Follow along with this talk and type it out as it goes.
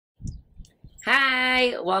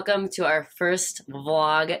Hi, welcome to our first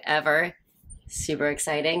vlog ever. Super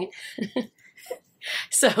exciting.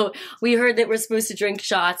 So we heard that we're supposed to drink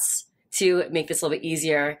shots to make this a little bit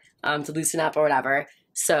easier, to loosen up or whatever.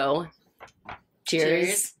 So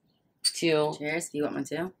cheers. To Cheers. Do you want one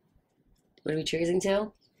too? what are we cheersing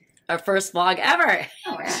to? Our first vlog ever.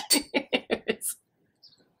 Oh, yeah.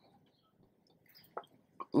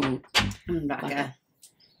 Vodka.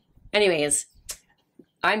 Anyways,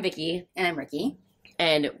 I'm Vicky. And I'm Rikki.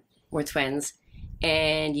 And we're twins.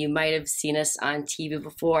 And you might have seen us on TV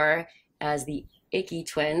before as the Icky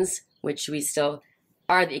Twins, which we still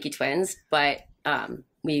are the Icky Twins, but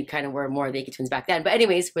we kind of were more the Icky Twins back then. But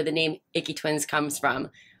anyways, where the name Icky Twins comes from,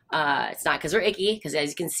 it's not because we're icky, because as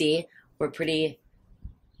you can see, we're pretty...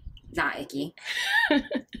 Not icky.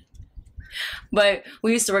 But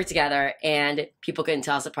we used to work together, and people couldn't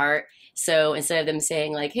tell us apart. So instead of them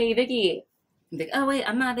saying like, "Hey, Vicky," I'm like, "Oh wait,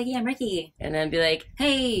 I'm not Vicky, I'm Rikki." and then be like,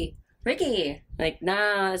 "Hey, Rikki." "Like,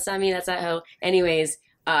 nah, that's not me, that's not ho." Anyways,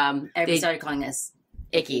 Everybody started calling us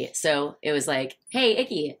Icky. So it was like, "Hey,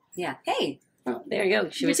 Icky." Yeah. Hey, Oh, there you go.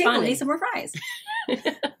 She your responded. table needs some more fries.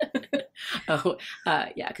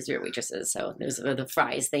 Yeah, because we were waitresses, so there's where the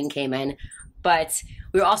fries thing came in. But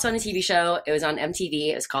we were also on a TV show. It was on MTV.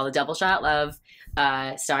 It was called A Double Shot Love,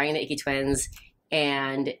 starring the Icky Twins,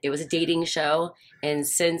 and it was a dating show. And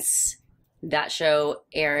since that show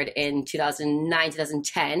aired in 2009,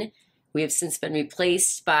 2010, we have since been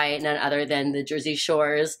replaced by none other than the Jersey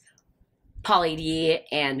Shore's Pauly D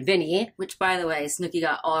and Vinny. Which, by the way, Snooki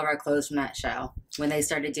got all of our clothes from that show when they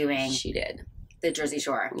started doing She did. the Jersey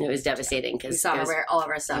Shore. It was devastating We because saw her wear all of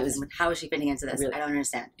our stuff. it was And how is she fitting into this? really- I don't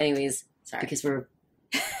understand. anyways, Sorry. because we're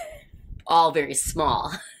all very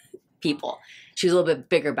small people. She was a little bit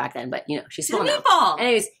bigger back then, but you know, she's She's a small now. meatball.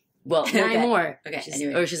 Anyways, well, not Okay. anymore. Okay, She's,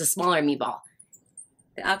 anyway. or she's a smaller meatball.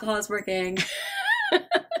 The alcohol is working.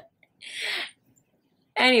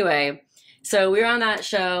 Anyway, so we were on that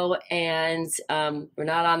show, and we're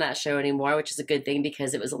not on that show anymore, which is a good thing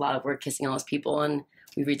because it was a lot of work kissing all those people, and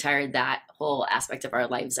we retired that whole aspect of our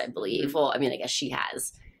lives, I believe. Mm-hmm. Well, I mean, I guess she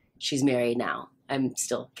has. She's married now. I'm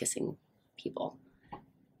still kissing people.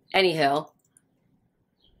 Anywho.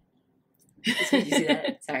 Did you see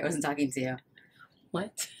that? Sorry, I wasn't talking to you.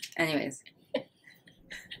 What? Anyways.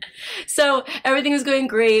 So everything was going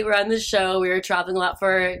great. We're on the show. We were traveling a lot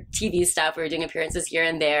for TV stuff. We were doing appearances here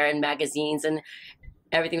and there in magazines, and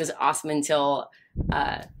everything was awesome until...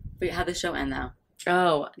 Wait, how'd the show end, though?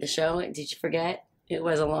 Oh, the show? Did you forget? It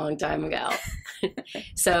was a long time ago.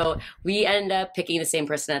 So we ended up picking the same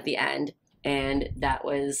person at the end, and that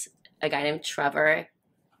was a guy named Trevor.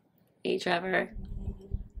 Hey, Trevor.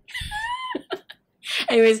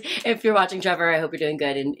 Anyways, if you're watching Trevor, I hope you're doing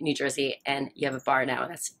good in New Jersey, and you have a bar now,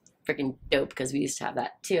 and that's freaking dope because we used to have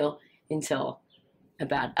that too until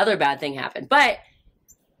other bad thing happened. But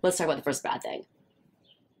let's talk about the first bad thing.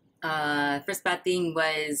 First bad thing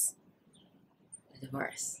was the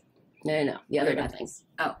divorce. No. The other bad things.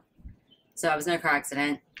 Oh. So I was in a car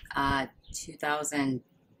accident,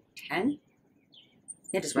 2010?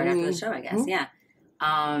 Yeah, just right after the show, I guess. Mhm. Yeah.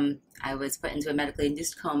 I was put into a medically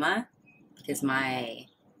induced coma because my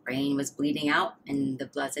brain was bleeding out and the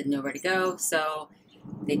blood had nowhere to go. So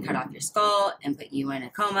they cut off your skull and put you in a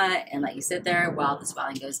coma and let you sit there while the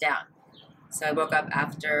swelling goes down. So I woke up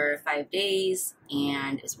after 5 days,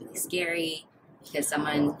 and it was really scary because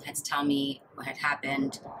someone had to tell me what had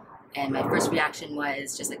happened. And my first reaction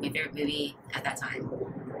was just like my favorite movie at that time,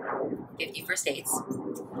 50 First Dates.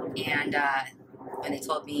 And when they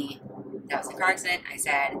told me that I was in a car accident, I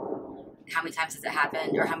said, "How many times has it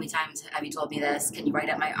happened? Or how many times have you told me this? Can you write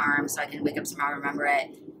up my arm so I can wake up tomorrow and remember it?"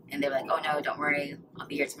 And they were like, "Oh no, don't worry. I'll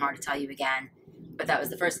be here tomorrow to tell you again." But that was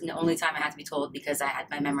the first and the only time I had to be told because I had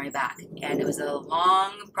my memory back. And it was a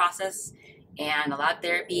long process and a lot of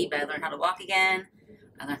therapy, but I learned how to walk again.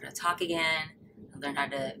 I learned how to talk again. I learned how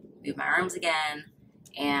to move my arms again.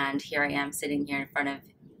 And here I am sitting here in front of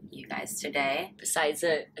you guys today. Besides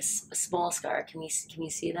a small scar, can you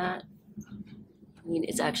see that? I mean,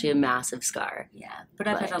 it's actually a massive scar. Yeah, but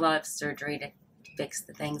I've had a lot of surgery to fix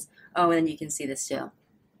the things. Oh, and then you can see this too.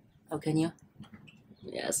 Oh, can you?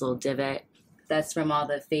 Yeah, it's a little divot. That's from all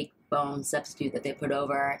the fake bone substitute that they put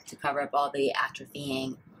over to cover up all the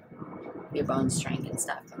atrophying your bone strength and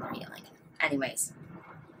stuff when they're healing. Anyways.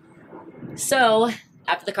 So,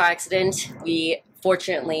 after the car accident, we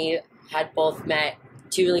fortunately had both met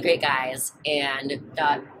two really great guys and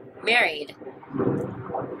got married.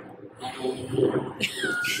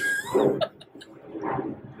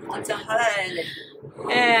 It's a HUD.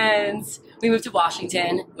 And we moved to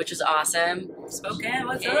Washington, which was awesome. Spokane,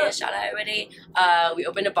 what's Yeah, up? shout out everybody. We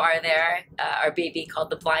opened a bar there, our baby, called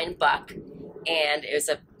the Blind Buck, and it was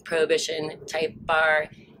a prohibition type bar.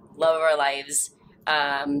 Love of our lives.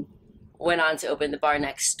 Went on to open the bar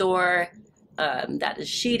next door. That is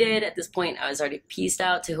sheeted. At this point, I was already pieced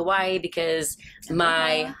out to Hawaii because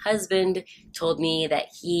my husband told me that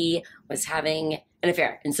he was having an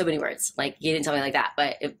affair, in so many words. Like, he didn't tell me like that,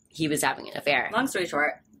 but he was having an affair. Long story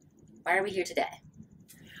short, why are we here today?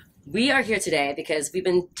 We are here today because we've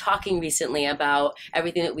been talking recently about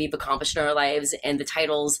everything that we've accomplished in our lives and the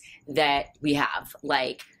titles that we have,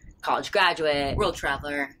 like college graduate, World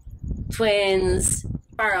traveler, twins,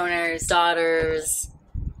 bar owners, daughters,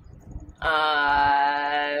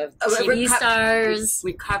 TV stars,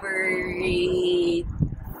 recovery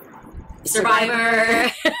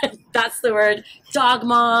survivor. That's the word. Dog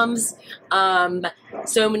moms.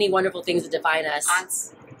 So many wonderful things that define us.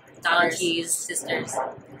 aunts, daughters, Aunties, sisters.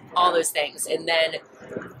 all those things. And then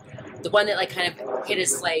the one that like kind of hit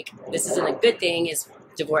us like this isn't a good thing is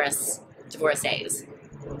divorcees.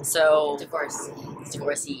 So divorcees.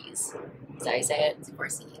 Is that how you say it?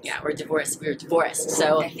 Divorcees. Yeah, we're divorced. We're divorced.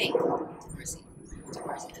 So I think. Divorcee.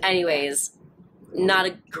 anyways, not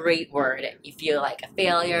a great word. You feel like a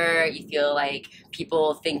failure. You feel like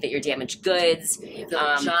people think that you're damaged goods. You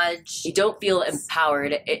feel judged. You don't feel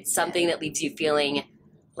empowered. It's something that leaves you feeling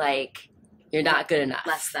like you're not good enough.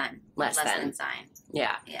 Less than sign.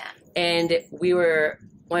 Yeah. Yeah. And we were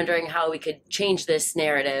wondering how we could change this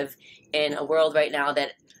narrative in a world right now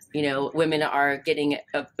that, you know, women are getting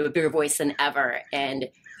a bigger voice than ever and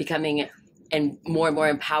becoming and more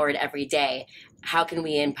empowered every day. How can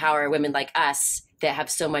we empower women like us that have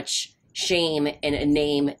so much shame in a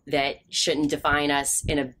name that shouldn't define us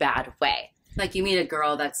in a bad way? Like, you meet a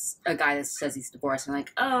guy that says he's divorced, and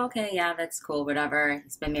like, oh, okay, yeah, that's cool, whatever.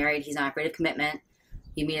 He's been married, he's not afraid of commitment.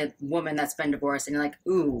 You meet a woman that's been divorced, and you're like,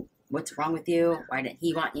 ooh, what's wrong with you? Why didn't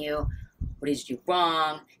he want you? What did you do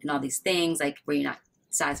wrong? And all these things, like, were you not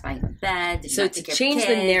satisfying in bed? So to change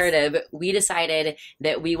the narrative, we decided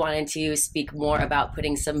that we wanted to speak more about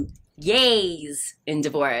putting some yays in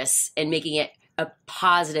divorce and making it a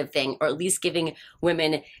positive thing, or at least giving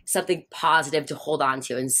women something positive to hold on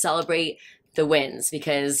to and celebrate the wins,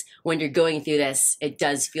 because when you're going through this, it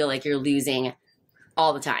does feel like you're losing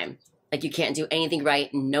all the time. Like, you can't do anything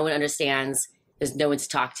right and no one understands. There's no one to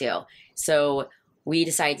talk to. So we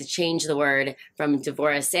decided to change the word from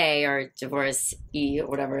divorcee or divorcee or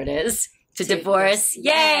whatever it is to divorce.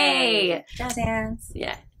 Yay! Jazz hands.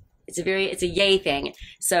 Yeah. It's a yay thing.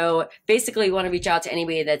 So basically we want to reach out to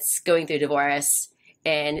anybody that's going through divorce,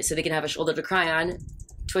 and so they can have a shoulder to cry on,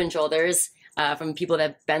 twin shoulders, from people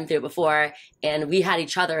that have been through it before. And we had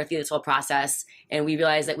each other through this whole process, and we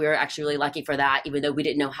realized that we were actually really lucky for that. Even though we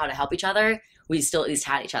didn't know how to help each other, we still at least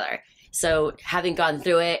had each other. So having gone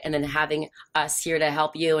through it and then having us here to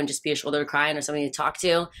help you and just be a shoulder to cry on or somebody to talk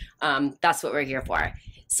to, that's what we're here for.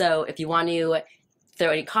 So if you want to throw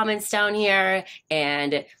any comments down here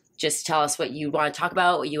and just tell us what you want to talk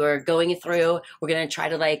about, what you are going through. We're going to try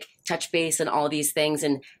to like touch base on all these things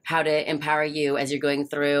and how to empower you as you're going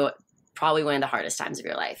through probably one of the hardest times of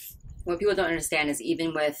your life. What people don't understand is,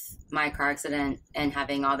 even with my car accident and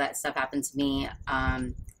having all that stuff happen to me,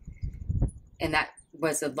 and that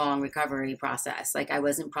was a long recovery process. Like, I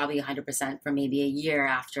wasn't probably 100% for maybe a year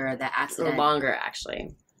after the accident. Or longer,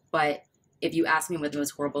 actually. But if you ask me what the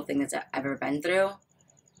most horrible thing that's I've ever been through,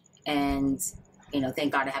 and you know,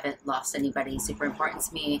 thank God I haven't lost anybody super important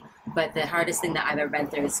to me. But the hardest thing that I've ever been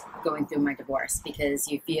through is going through my divorce,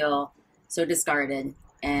 because you feel so discarded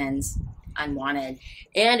and unwanted.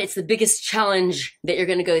 And it's the biggest challenge that you're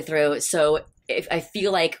going to go through. So if I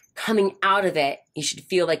feel like coming out of it, you should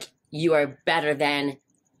feel like you are better than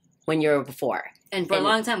when you were before. And for a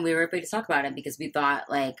long time, we were afraid to talk about it because we thought,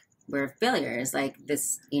 like, we're failures. Like,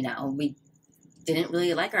 this, you know, we didn't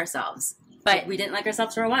really like ourselves. But we didn't like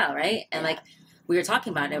ourselves for a while, right? And, like, we were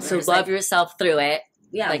talking about it. So love yourself through it.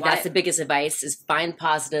 Yeah. Like, that's the biggest advice, is find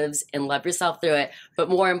positives and love yourself through it. But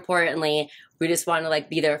more importantly, we just want to, like,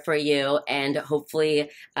 be there for you. And hopefully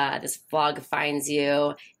this vlog finds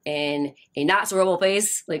you in a not so horrible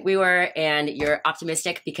place like we were, and you're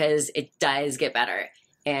optimistic, because it does get better.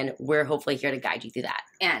 And we're hopefully here to guide you through that.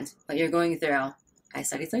 And what you're going through, I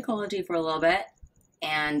studied psychology for a little bit,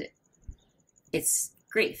 and it's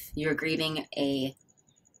grief. You're grieving a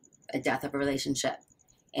death of a relationship.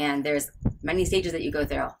 And there's many stages that you go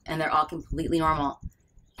through, and they're all completely normal.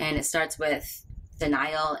 And it starts with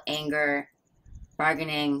denial, anger,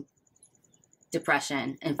 bargaining,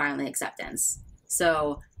 depression, and finally acceptance.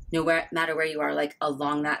 So no matter where you are, like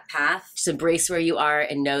along that path. Just embrace where you are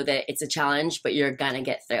and know that it's a challenge, but you're gonna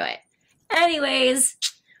get through it. Anyways,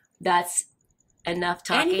 that's enough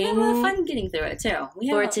talking. And we had a lot of fun getting through it too. We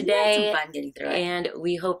had some fun getting through it. And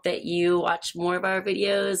we hope that you watch more of our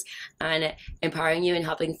videos on empowering you and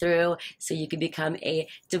helping through so you can become a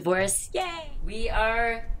divorce. Yay! We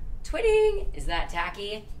are twinning. Is that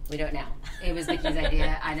tacky? We don't know. It was Vicky's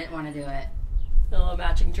idea. I didn't want to do it. Little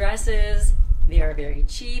matching dresses. They are very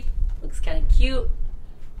cheap. Looks kind of cute.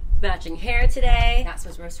 Matching hair today. Not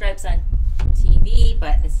supposed to wear stripes on TV,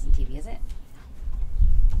 but this isn't TV, is it?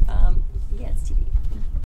 Yeah, it's TV.